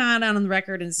to go ahead on the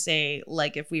record and say,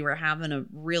 like, if we were having a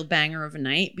real banger of a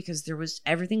night, because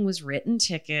everything was written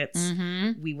tickets.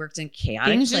 We worked in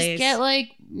chaotic Things place. just get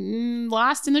like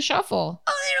lost in the shuffle.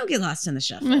 Oh, they don't get lost in the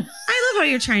shuffle. I love how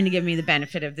you're trying to give me the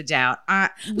benefit of the doubt. I'm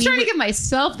trying to give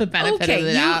myself the benefit of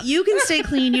the doubt. You can stay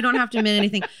clean. You don't have to admit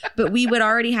anything. But we would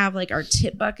already have like our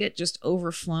tip bucket just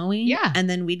overflowing. Yeah. And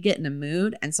then we'd get in a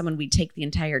mood and we'd take the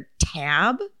entire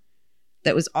tab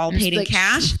that was all paid in like,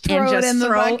 cash throw and it just in the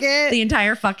throw bucket. the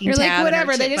entire fucking You're tab. like, in our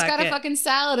whatever. They tip just got a bucket. fucking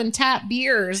salad and tap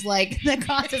beers. Like, that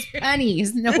cost us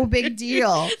pennies. No big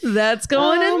deal. That's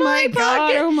going in my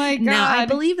pocket. Oh my God. Now, I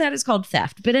believe that is called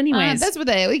theft. But anyways. That's what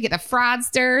we get the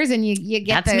fraudsters and you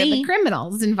get the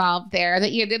criminals involved there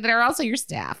that are also your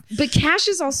staff. But cash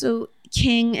is also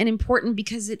king and important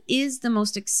because it is the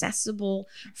most accessible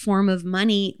form of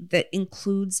money that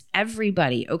includes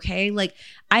everybody. Okay. Like,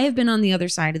 I have been on the other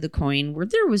side of the coin where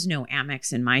there was no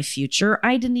Amex in my future.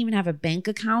 I didn't even have a bank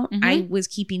account. I was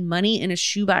keeping money in a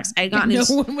shoebox. I got no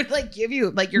one would like give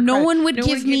you like your no one would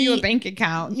give me you a bank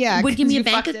account. Yeah. Would give me a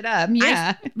bank fucked it up.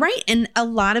 Yeah. Right. And a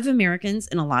lot of Americans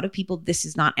and a lot of people, this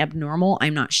is not abnormal.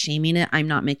 I'm not shaming it. I'm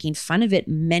not making fun of it.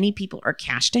 Many people are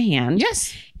cash to hand.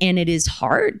 Yes. And it is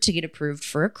hard to get approved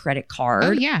for a credit card.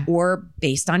 Oh, yeah. Or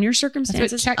based on your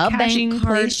circumstances. That's what check a cashing bank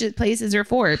card. places are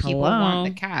for. People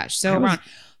want the cash. So around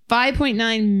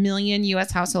 5.9 million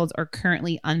U.S. households are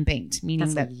currently unbanked,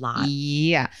 meaning That's a lot.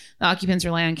 Yeah, the occupants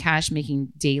rely on cash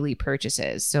making daily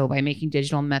purchases. So by making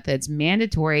digital methods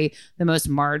mandatory, the most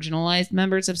marginalized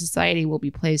members of society will be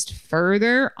placed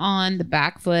further on the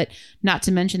back foot, not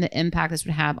to mention the impact this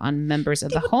would have on members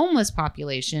of the homeless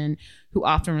population who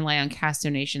often rely on cash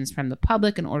donations from the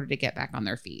public in order to get back on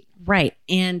their feet. Right.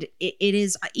 And it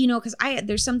is, because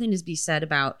there's something to be said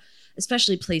about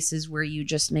especially places where you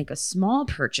just make a small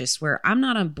purchase, where I'm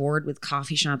not on board with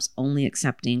coffee shops only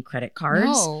accepting credit cards.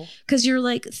 No. Because you're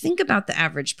like, think about the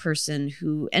average person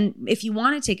who, and if you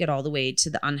want to take it all the way to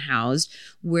the unhoused,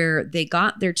 where they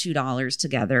got their $2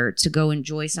 together to go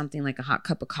enjoy something like a hot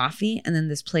cup of coffee, and then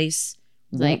this place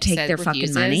won't take their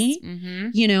fucking money.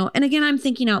 And again, I'm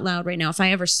thinking out loud right now. If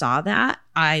I ever saw that,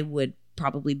 I would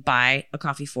probably buy a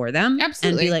coffee for them.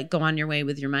 Absolutely. And be like, go on your way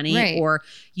with your money. Right. Or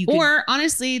you could or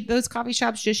honestly, those coffee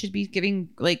shops just should be giving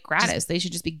like gratis. They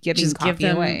should just be giving just coffee give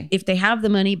them away. If they have the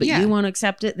money, but Yeah. you want to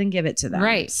accept it, then give it to them.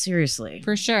 Right. Seriously.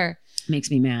 For sure. Makes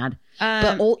me mad.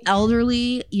 But old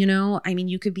elderly,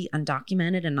 you could be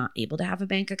undocumented and not able to have a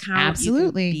bank account.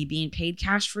 Absolutely. You could be being paid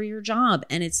cash for your job.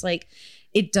 And it's like,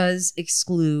 it does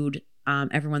exclude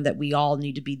everyone that we all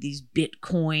need to be these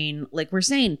Bitcoin, like we're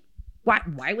saying.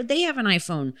 Why would they have an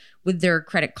iPhone with their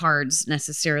credit cards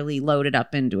necessarily loaded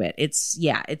up into it? It's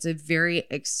a very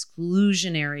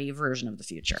exclusionary version of the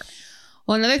future.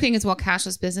 Well, another thing is while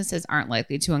cashless businesses aren't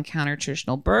likely to encounter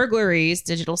traditional burglaries,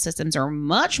 digital systems are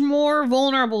much more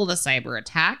vulnerable to cyber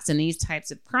attacks, and these types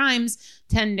of crimes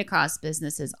tend to cost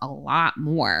businesses a lot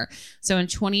more. So in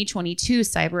 2022,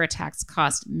 cyber attacks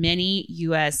cost many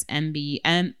U.S.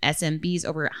 SMBs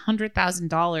over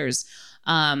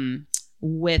 $100,000,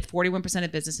 with 41%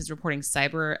 of businesses reporting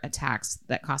cyber attacks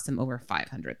that cost them over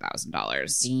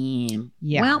 $500,000. Damn.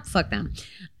 Yeah. Well, fuck them.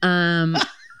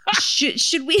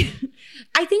 Should we?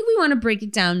 I think we want to break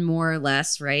it down more or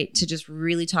less, right? To just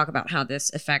really talk about how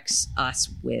this affects us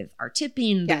with our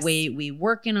tipping, Yes. the way we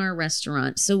work in our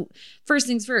restaurant. So first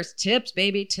things first, tips,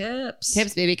 baby, tips.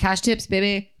 Tips, baby. Cash tips,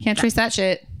 baby. Can't trace that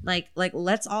shit. Like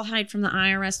let's all hide from the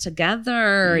IRS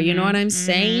together. You know what I'm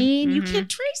saying? You can't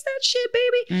trace that shit,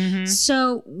 baby.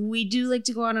 So we do like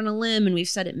to go out on a limb, and we've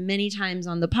said it many times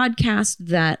on the podcast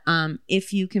that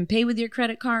if you can pay with your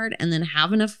credit card and then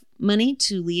have enough money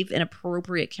to leave an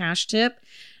appropriate cash tip,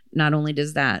 not only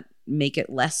does that make it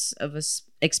less of a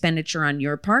expenditure on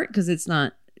your part because it's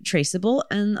not traceable,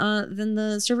 and then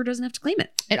the server doesn't have to claim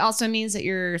it. It also means that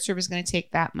your server is going to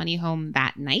take that money home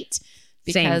that night.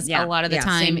 Because a lot of the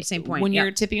time, same point. When you're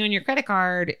tipping on your credit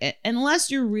card, unless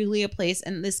you're really a place,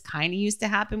 and this kind of used to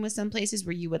happen with some places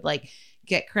where you would like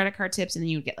get credit card tips and then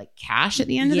you would get like cash at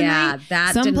the end of the night.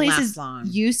 That some didn't places last long.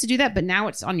 used to do that, but now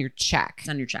it's on your check. It's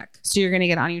on your check. So you're going to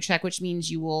get on your check, which means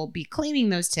you will be claiming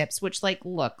those tips, which like,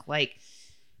 look, like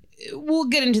we'll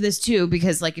get into this too,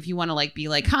 because like if you want to like be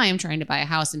like, hi, I'm trying to buy a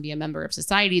house and be a member of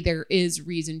society, there is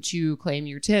reason to claim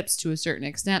your tips to a certain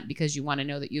extent because you want to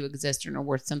know that you exist and are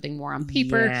worth something more on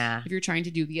paper. If you're trying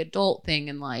to do the adult thing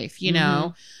in life, you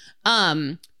know.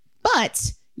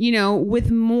 But you know,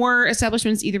 with more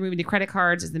establishments either moving to credit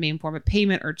cards as the main form of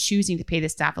payment or choosing to pay the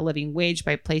staff a living wage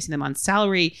by placing them on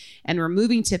salary and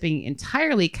removing tipping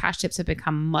entirely, cash tips have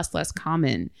become much less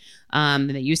common than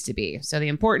they used to be. So the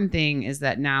important thing is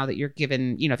that now that you're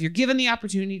given, you know, if you're given the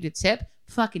opportunity to tip,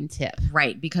 fucking tip.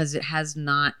 Right, because it has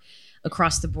not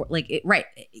across the board, like it, right,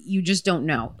 you just don't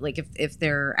know. Like if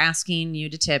they're asking you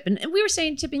to tip, and we were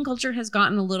saying tipping culture has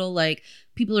gotten a little like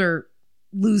people are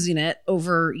losing it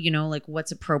over, you know, like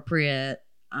what's appropriate.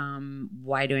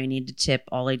 Why do I need to tip?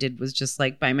 All I did was just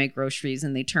like buy my groceries,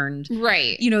 and they turned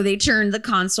they turned the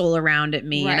console around at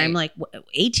me, and I'm like,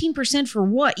 18% for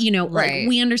what? You know, like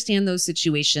we understand those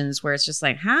situations where it's just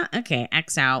like, huh, okay,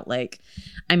 X out, like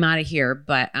I'm out of here.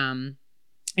 But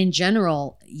in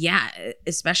general, yeah,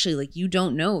 especially like you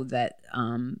don't know that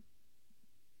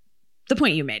the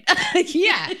point you made.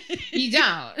 Yeah, you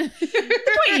don't.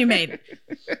 The point you made.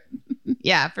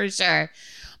 Yeah, for sure.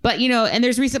 But, you know, and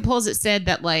there's recent polls that said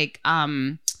that like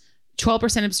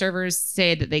 12% of servers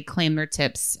say that they claim their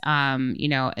tips, you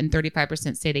know, and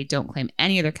 35% say they don't claim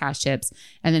any of their cash tips.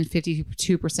 And then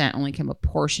 52% only claim a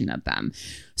portion of them.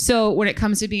 So when it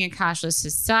comes to being a cashless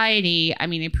society, I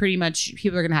mean, pretty much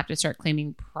people are going to have to start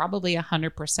claiming probably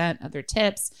 100% of their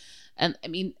tips. And I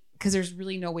mean, because there's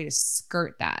really no way to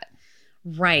skirt that.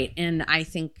 Right. And I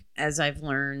think as I've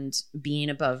learned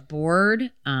being above board,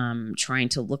 trying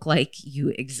to look like you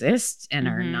exist and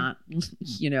are not,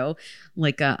 you know,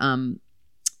 like a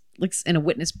like in a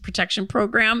witness protection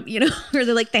program, you know, where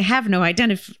they're like, they have no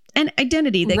identity.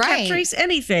 They can't trace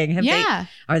anything.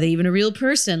 Are they even a real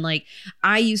person? Like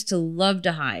I used to love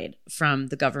to hide from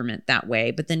the government that way.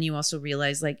 But then you also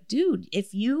realize like, dude,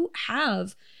 if you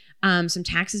have some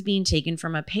taxes being taken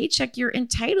from a paycheck, you're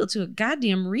entitled to a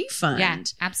goddamn refund. Yeah,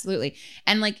 absolutely.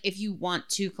 And like, if you want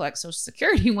to collect Social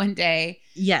Security one day,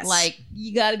 yes, like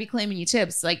you got to be claiming your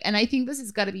tips. Like, and I think this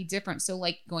has got to be different. So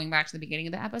like going back to the beginning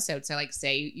of the episode, so like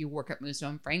say you work at Musso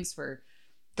and Frank's for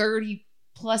 30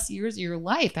 plus years of your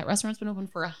life. That restaurant's been open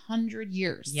for 100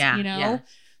 years. Yeah, you know? Yeah.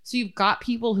 So you've got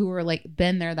people who are like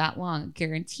been there that long,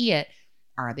 guarantee it.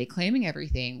 Are they claiming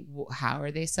everything? How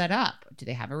are they set up? Do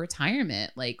they have a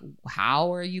retirement? Like,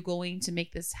 how are you going to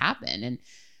make this happen? And,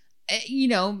 you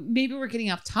know, maybe we're getting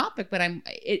off topic, but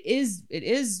it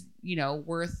is, you know,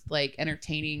 worth like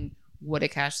entertaining. Would a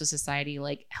cashless society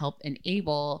like help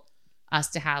enable us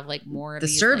to have like more of the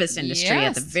these, service like, industry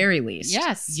at the very least?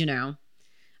 Yes. You know,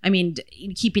 I mean,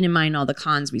 keeping in mind all the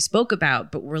cons we spoke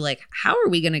about, but we're like, how are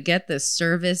we going to get the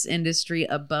service industry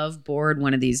above board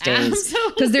one of these days?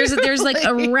 Because there's like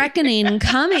a reckoning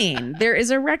coming. There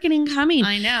is a reckoning coming.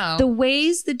 I know. The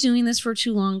ways that doing this for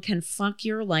too long can fuck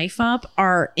your life up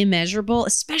are immeasurable,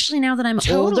 especially now that I'm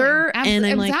older. And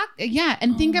I'm like, yeah.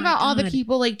 And think about all the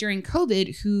people like during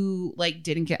COVID who like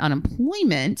didn't get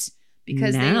unemployment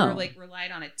because they were like relied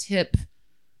on a tip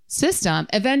system.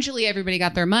 Eventually everybody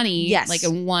got their money. Yes. Like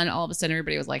in one, all of a sudden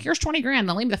everybody was like, here's 20 grand.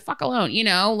 Now leave me the fuck alone. You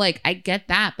know, like I get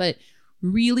that, but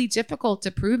really difficult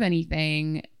to prove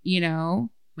anything, you know,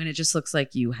 when it just looks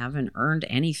like you haven't earned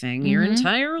anything your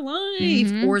entire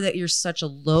life, or that you're such a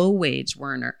low wage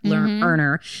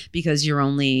earner because you're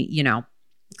only, you know,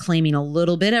 claiming a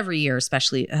little bit every year,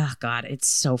 especially, oh God, it's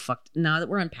so fucked. Now that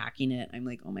we're unpacking it, I'm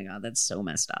like, oh my God, that's so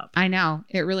messed up. I know.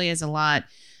 It really is a lot.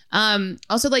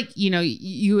 Also, like, you know,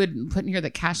 you would put in here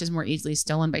that cash is more easily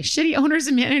stolen by shitty owners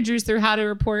and managers through how to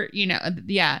report, you know,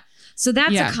 So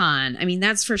that's a con. I mean,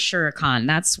 that's for sure a con.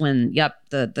 That's when,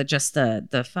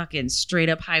 the fucking straight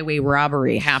up highway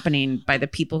robbery happening by the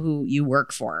people who you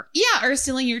work for. Yeah, or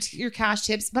stealing your cash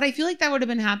tips. But I feel like that would have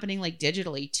been happening like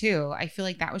digitally too. I feel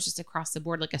like that was just across the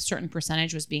board. Like a certain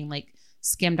percentage was being like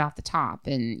skimmed off the top,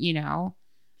 and you know.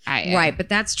 Right, but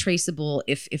that's traceable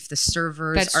if the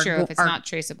servers That's are... true, if it's not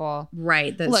traceable.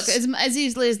 Right. Look, as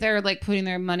easily as they're like putting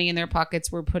their money in their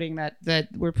pockets, we're putting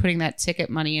that ticket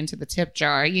money into the tip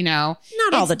jar, you know?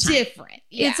 Not all the time. It's different.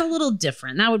 Yeah. It's a little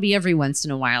different. That would be every once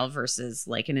in a while versus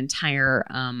like an entire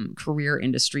career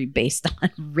industry based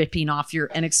on ripping off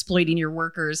and exploiting your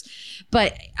workers.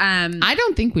 But I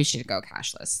don't think we should go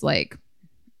cashless, like,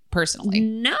 personally.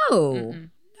 No.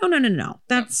 No.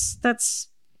 That's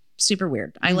super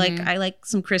weird. I like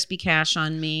some crispy cash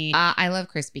on me. I love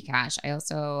crispy cash. I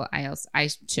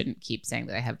shouldn't keep saying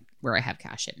that I have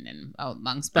cash in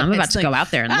amongst. But I'm about to go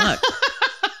out there and look.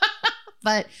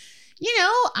 But you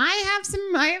know, I have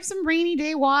some rainy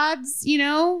day wads. You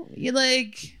know,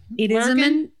 it's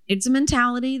a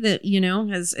mentality that, you know,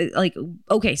 has like,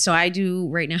 okay, so I do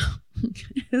right now.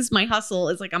 This my hustle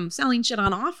is like I'm selling shit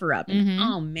on OfferUp. And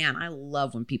oh man, I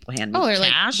love when people hand me they're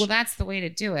cash. Like, well, that's the way to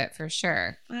do it for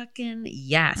sure. Fucking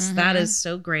yes, that is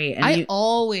so great. And I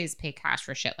always pay cash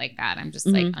for shit like that. I'm just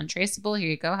like untraceable. Here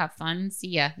you go, have fun, see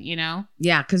ya. You know?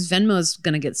 Yeah, because Venmo's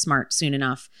gonna get smart soon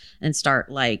enough and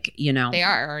start like, you know, they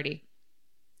are already.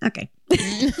 Okay.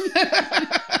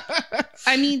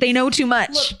 I mean, they know too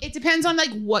much. Look, it depends on like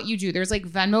what you do. There's like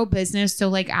Venmo business. So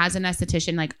like as an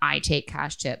esthetician, like I take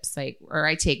cash tips, or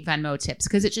I take Venmo tips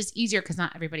because it's just easier because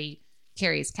not everybody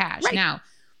carries cash. Right. Now,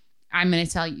 I'm going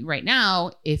to tell you right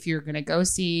now, if you're going to go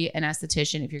see an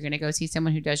esthetician, if you're going to go see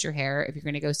someone who does your hair, if you're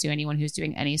going to go see anyone who's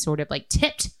doing any sort of like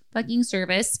tipped fucking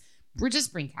service,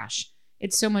 just bring cash.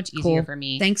 It's so much easier for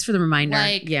me. Thanks for the reminder.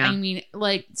 Like, yeah. I mean,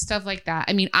 like stuff like that.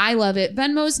 I mean, I love it.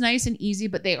 Venmo's nice and easy,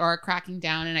 but they are cracking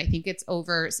down. And I think it's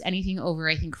anything over,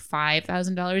 I think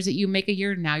 $5,000 that you make a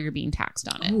year. Now you're being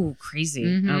taxed on it. Oh,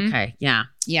 crazy. Okay. Yeah.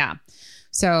 Yeah.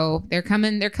 So they're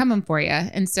coming for you.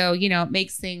 And so, you know, it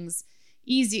makes things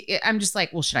easy. I'm just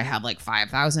like, well, should I have like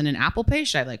 5,000 in Apple Pay?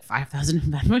 Should I have like 5,000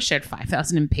 in Venmo? Should I have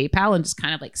 5,000 in PayPal and just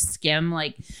kind of like skim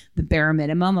like the bare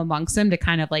minimum amongst them to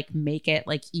kind of like make it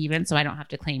like even so I don't have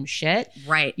to claim shit.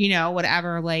 Right. You know,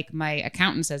 whatever like my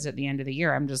accountant says at the end of the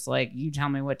year, I'm just like, you tell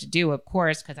me what to do, of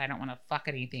course, because I don't want to fuck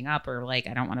anything up or like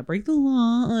I don't want to break the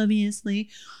law, obviously.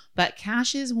 But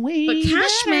cash is way But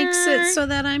cash better. makes it so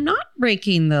that I'm not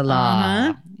breaking the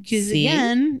law. Because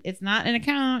again, it's not an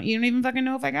account. You don't even fucking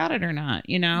know if I got it or not,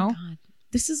 you know? Oh God.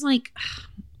 This is like,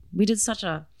 we did such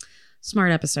a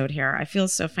smart episode here. I feel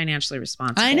so financially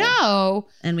responsible. I know.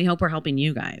 And we hope we're helping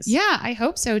you guys. Yeah, I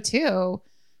hope so too.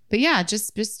 But yeah,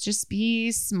 just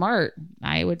be smart,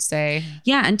 I would say.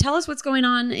 Yeah, and tell us what's going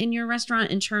on in your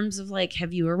restaurant in terms of like,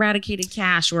 have you eradicated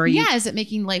cash or are you? Yeah, is it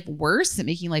making life worse? Is it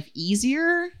making life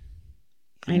easier?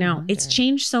 I know. It's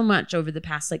changed so much over the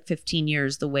past like 15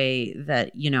 years, the way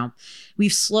that, you know,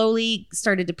 we've slowly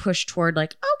started to push toward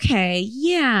like, okay,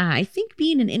 yeah, I think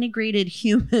being an integrated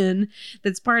human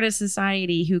that's part of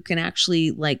society who can actually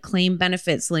like claim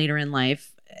benefits later in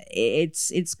life,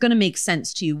 it's going to make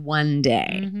sense to you one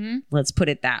day. Let's put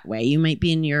it that way. You might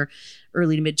be in your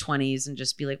early to mid 20s and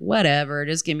just be like, whatever,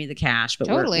 just give me the cash. But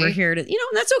we're here to, you know,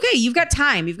 that's okay. You've got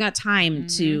time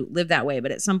to live that way.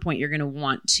 But at some point you're going to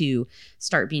want to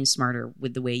start being smarter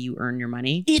with the way you earn your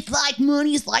money. It's like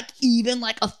money's like even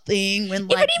like a thing when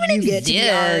like you get to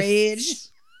our age.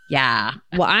 Yeah.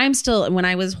 Well, when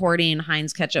I was hoarding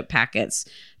Heinz ketchup packets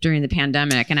during the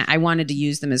pandemic and I wanted to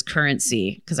use them as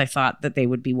currency because I thought that they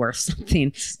would be worth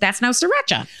something. That's now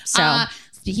sriracha. So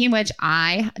speaking of which,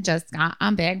 I just got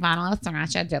a big bottle of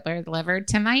sriracha delivered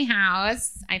to my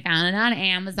house. I found it on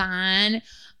Amazon.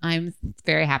 I'm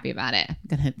very happy about it. I'm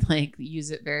going to like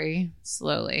use it very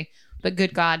slowly. But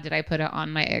good God, did I put it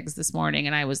on my eggs this morning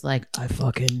and I was like, I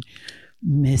fucking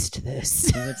missed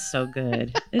this. Oh, it's so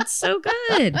good. It's so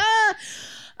good.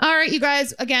 All right, you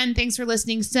guys, again, thanks for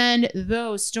listening. Send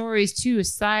those stories to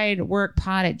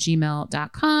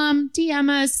sideworkpod@gmail.com.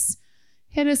 DM us,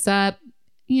 hit us up.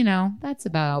 You know, that's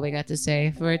about all we got to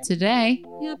say for today.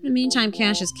 Yep. In the meantime,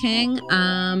 cash is king.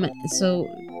 So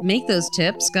make those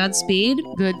tips. Godspeed.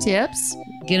 Good tips.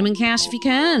 Get them in cash if you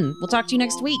can. We'll talk to you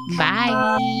next week.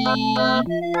 Bye.